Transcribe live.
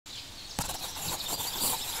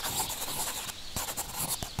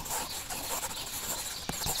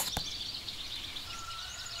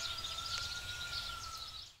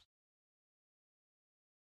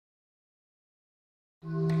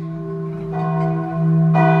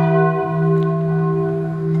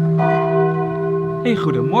Hey,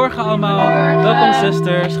 goedemorgen allemaal. Welkom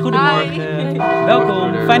zusters, goedemorgen.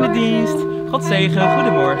 Welkom, fijne dienst. God zegen,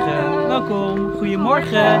 goedemorgen. Welkom,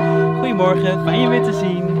 goedemorgen. Goedemorgen, fijn je weer te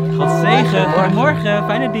zien. God zegen, goedemorgen,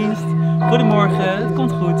 fijne dienst. Goedemorgen, het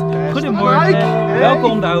komt goed. Goedemorgen,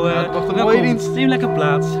 welkom Douwe. Welkom, neem lekker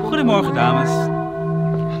plaats. Goedemorgen dames.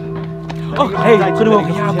 Oh, hey,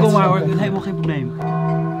 goedemorgen. Ja, kom maar hoor, helemaal geen probleem.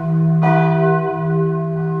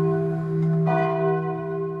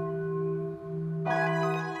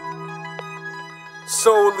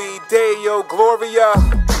 Soli Deo Gloria,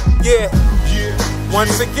 yeah,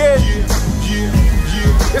 once again,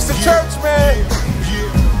 it's the church, man,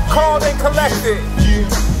 called and collected.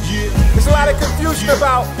 There's a lot of confusion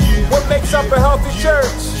about what makes up a healthy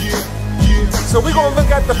church. So we're gonna look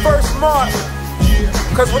at the first mark,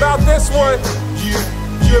 because without this one,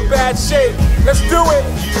 you're in bad shape. Let's do it.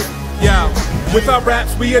 Yeah. With our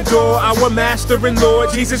raps we adore our Master and Lord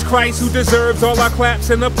Jesus Christ, who deserves all our claps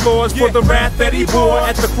and applause for the wrath that he bore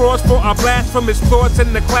at the cross, for our blasphemous thoughts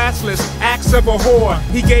and the classless acts of a whore.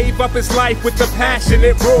 He gave up his life with the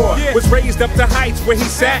passionate roar, was raised up to heights where he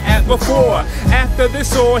sat at before. After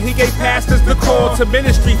this all, he gave pastors the call to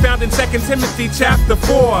ministry found in 2 Timothy chapter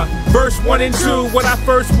 4, verse 1 and 2. What I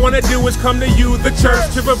first want to do is come to you, the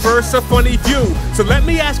church, to reverse a funny view. So let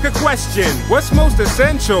me ask a question. What's most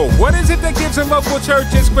essential? What is it that gives a local church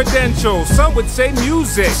its credentials? Some would say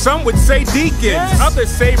music, some would say deacons, others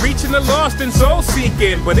say reaching the lost and soul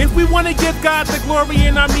seeking. But if we want to give God the glory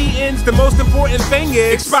in our meetings, the most important thing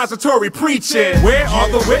is expository preaching. Where are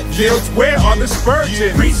the Whitfields? Where are the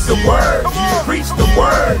Spurgeons? Preach the word, preach the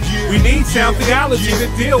word. We need sound theology to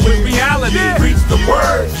deal with reality. Preach the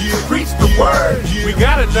word, preach the word. We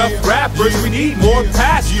got enough rappers, we need more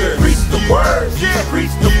pastors. Preach the word,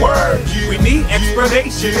 preach the word. We need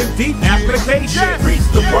explanation and deep application. Preach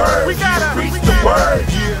the word, we gotta preach the word.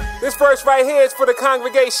 This verse right here is for the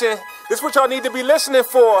congregation. This is what y'all need to be listening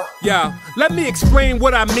for. Yeah, let me explain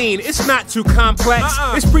what I mean. It's not too complex.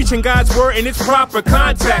 It's preaching God's word in its proper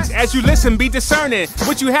context. As you listen, be discerning.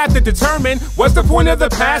 What you have to determine, what's the point of the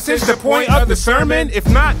passage, the point of the sermon? If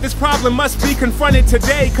not, this problem must be confronted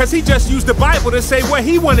today, cause he just used the Bible to say what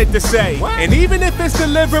he wanted to say. And even if it's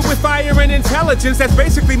delivered with fire and intelligence, that's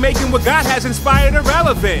basically making what God has inspired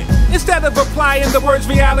irrelevant. Instead of applying the word's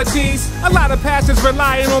realities, a lot of pastors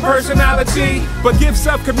relying on personality, but gifts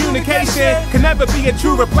of communication can never be a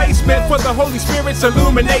true replacement for the Holy Spirit's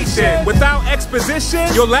illumination. Without exposition,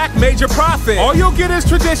 you'll lack major profit. All you'll get is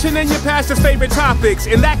tradition and your pastor's favorite topics,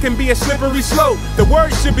 and that can be a slippery slope. The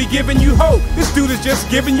word should be giving you hope. This dude is just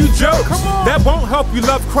giving you jokes. That won't help you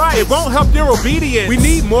love Christ. It won't help your obedience. We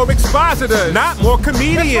need more expositors, not more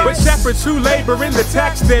comedians. But shepherds who labor in the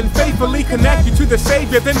text, then faithfully connect you to the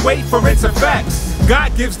Savior, then wait for its effects.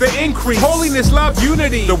 God gives the increase. Holiness, love,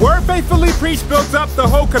 unity. The word faithfully preached builds up the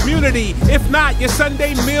whole community. If not, your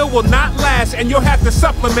Sunday meal will not last, and you'll have to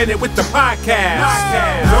supplement it with the podcast.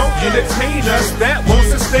 Don't entertain us, that won't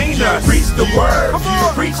sustain us. Preach the word,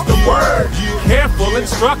 preach the word. Careful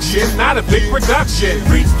instruction, not a big production.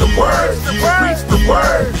 Preach the word, preach the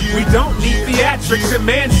word. We don't need theatrics and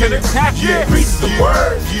man-centered tactics. Preach the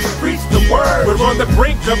word, preach the word. We're on the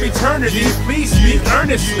brink of eternity, please speak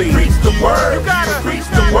earnestly. Preach the word, you gotta preach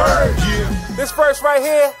the word. This verse right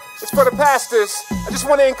here is for the pastors. I just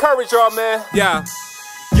want to encourage y'all, man. Yeah.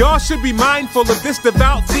 Y'all should be mindful of this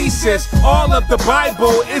devout thesis. All of the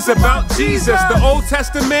Bible is about Jesus. The Old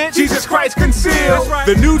Testament, Jesus Christ concealed.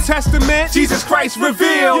 The New Testament, Jesus Christ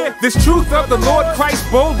revealed. This truth of the Lord Christ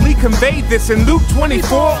boldly conveyed this in Luke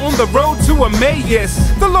 24 on the road to Emmaus.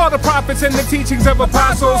 The law, the prophets, and the teachings of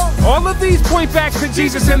apostles, all of these point back to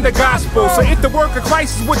Jesus and the gospel. So if the work of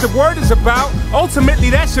Christ is what the word is about, ultimately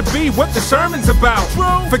that should be what the sermon's about.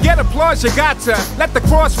 Forget applause, you got to let the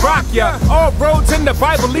cross rock ya. All roads in the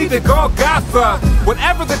Bible lead to Golgotha.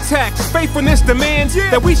 Whatever the text, faithfulness demands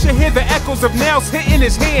that we should hear the echoes of nails hitting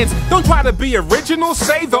his hands. Don't try to be original,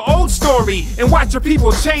 say the old story, and watch your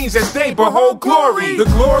people change as they behold glory. The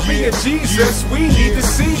glory of Jesus, we need to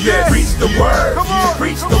see this. Preach the word,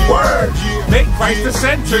 preach the word. Make Christ the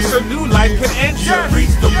center so new life can enter.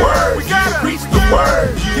 Preach the word, we gotta preach the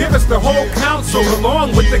word. Give us the whole counsel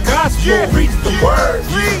along with the gospel. Preach the word,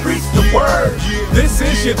 preach the word. This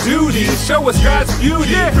is your duty, show us God's beauty.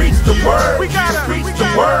 Preach the word, we gotta preach the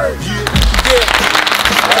word.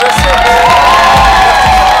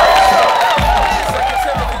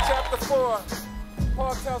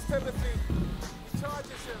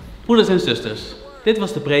 Broeders en zusters, dit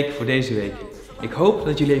was de preek voor deze week. Ik hoop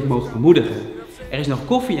dat jullie even mogen bemoedigen. Er is nog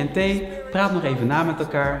koffie en thee, praat nog even na met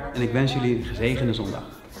elkaar en ik wens jullie een gezegende zondag.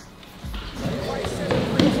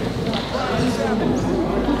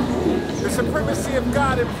 Supremacy of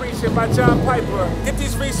God in Preaching by John Piper. Get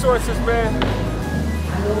these resources, man.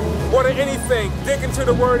 More than anything, dig into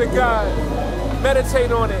the Word of God.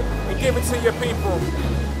 Meditate on it and give it to your people.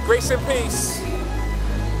 Grace and peace.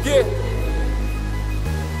 Yeah.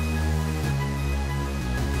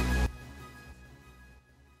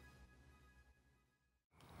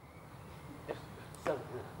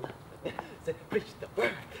 Preach the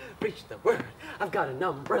word, preach the word. I've got an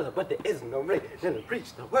umbrella, but there is no rain. And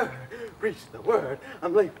preach the word, preach the word.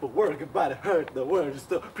 I'm late for work, but I heard the word.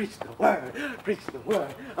 Still preach the word, preach the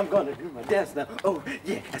word. I'm gonna do my dance now. Oh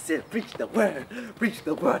yeah, I said preach the word, preach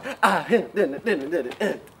the word.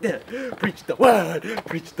 Preach the word,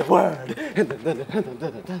 preach the word.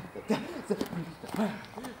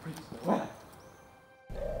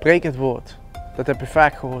 Preek het woord. Dat heb je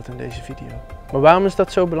vaak gehoord in deze video. Maar waarom is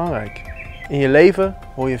dat zo belangrijk? In je leven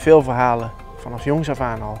hoor je veel verhalen, vanaf jongs af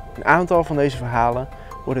aan al. Een aantal van deze verhalen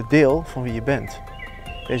worden deel van wie je bent.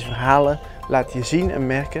 Deze verhalen laten je zien en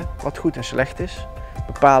merken wat goed en slecht is,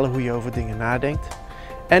 bepalen hoe je over dingen nadenkt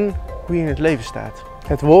en hoe je in het leven staat.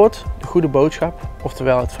 Het woord, de goede boodschap,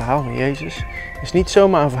 oftewel het verhaal van Jezus, is niet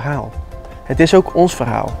zomaar een verhaal. Het is ook ons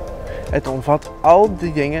verhaal. Het omvat al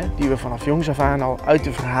die dingen die we vanaf jongs af aan al uit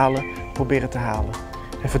de verhalen proberen te halen.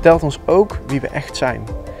 Het vertelt ons ook wie we echt zijn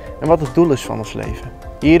en wat het doel is van ons leven.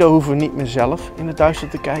 Hierdoor hoeven we niet meer zelf in het duister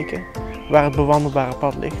te kijken waar het bewandelbare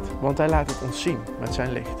pad ligt, want Hij laat het ons zien met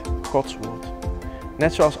zijn licht, Gods woord.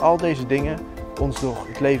 Net zoals al deze dingen ons door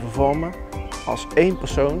het leven vormen als één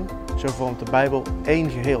persoon, zo vormt de Bijbel één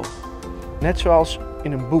geheel. Net zoals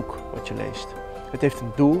in een boek wat je leest. Het heeft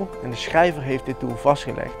een doel en de schrijver heeft dit doel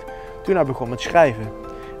vastgelegd toen hij begon met schrijven.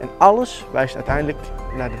 En alles wijst uiteindelijk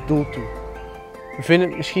naar het doel toe. We vinden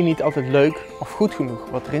het misschien niet altijd leuk of goed genoeg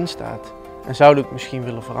wat erin staat en zouden het misschien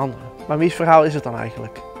willen veranderen. Maar wie's verhaal is het dan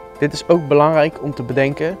eigenlijk? Dit is ook belangrijk om te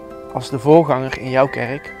bedenken als de voorganger in jouw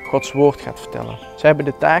kerk Gods woord gaat vertellen. Zij hebben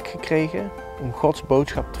de taak gekregen om Gods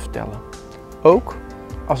boodschap te vertellen. Ook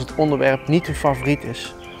als het onderwerp niet hun favoriet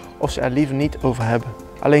is of ze er liever niet over hebben.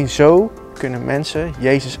 Alleen zo kunnen mensen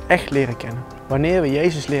Jezus echt leren kennen. Wanneer we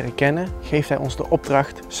Jezus leren kennen, geeft Hij ons de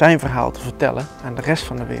opdracht zijn verhaal te vertellen aan de rest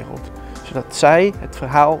van de wereld, zodat zij het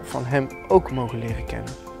verhaal van Hem ook mogen leren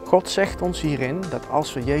kennen. God zegt ons hierin dat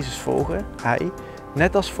als we Jezus volgen, Hij,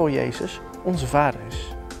 net als voor Jezus, onze Vader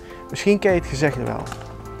is. Misschien ken je het gezegde wel,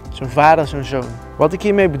 zo'n vader, zo'n zoon. Wat ik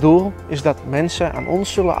hiermee bedoel, is dat mensen aan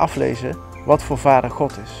ons zullen aflezen wat voor vader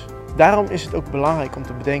God is. Daarom is het ook belangrijk om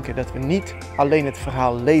te bedenken dat we niet alleen het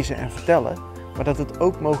verhaal lezen en vertellen, maar dat we het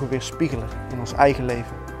ook mogen weerspiegelen in ons eigen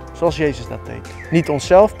leven, zoals Jezus dat deed. Niet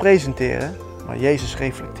onszelf presenteren, maar Jezus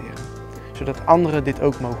reflecteren, zodat anderen dit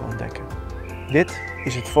ook mogen ontdekken. Dit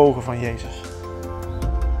is het volgen van Jezus.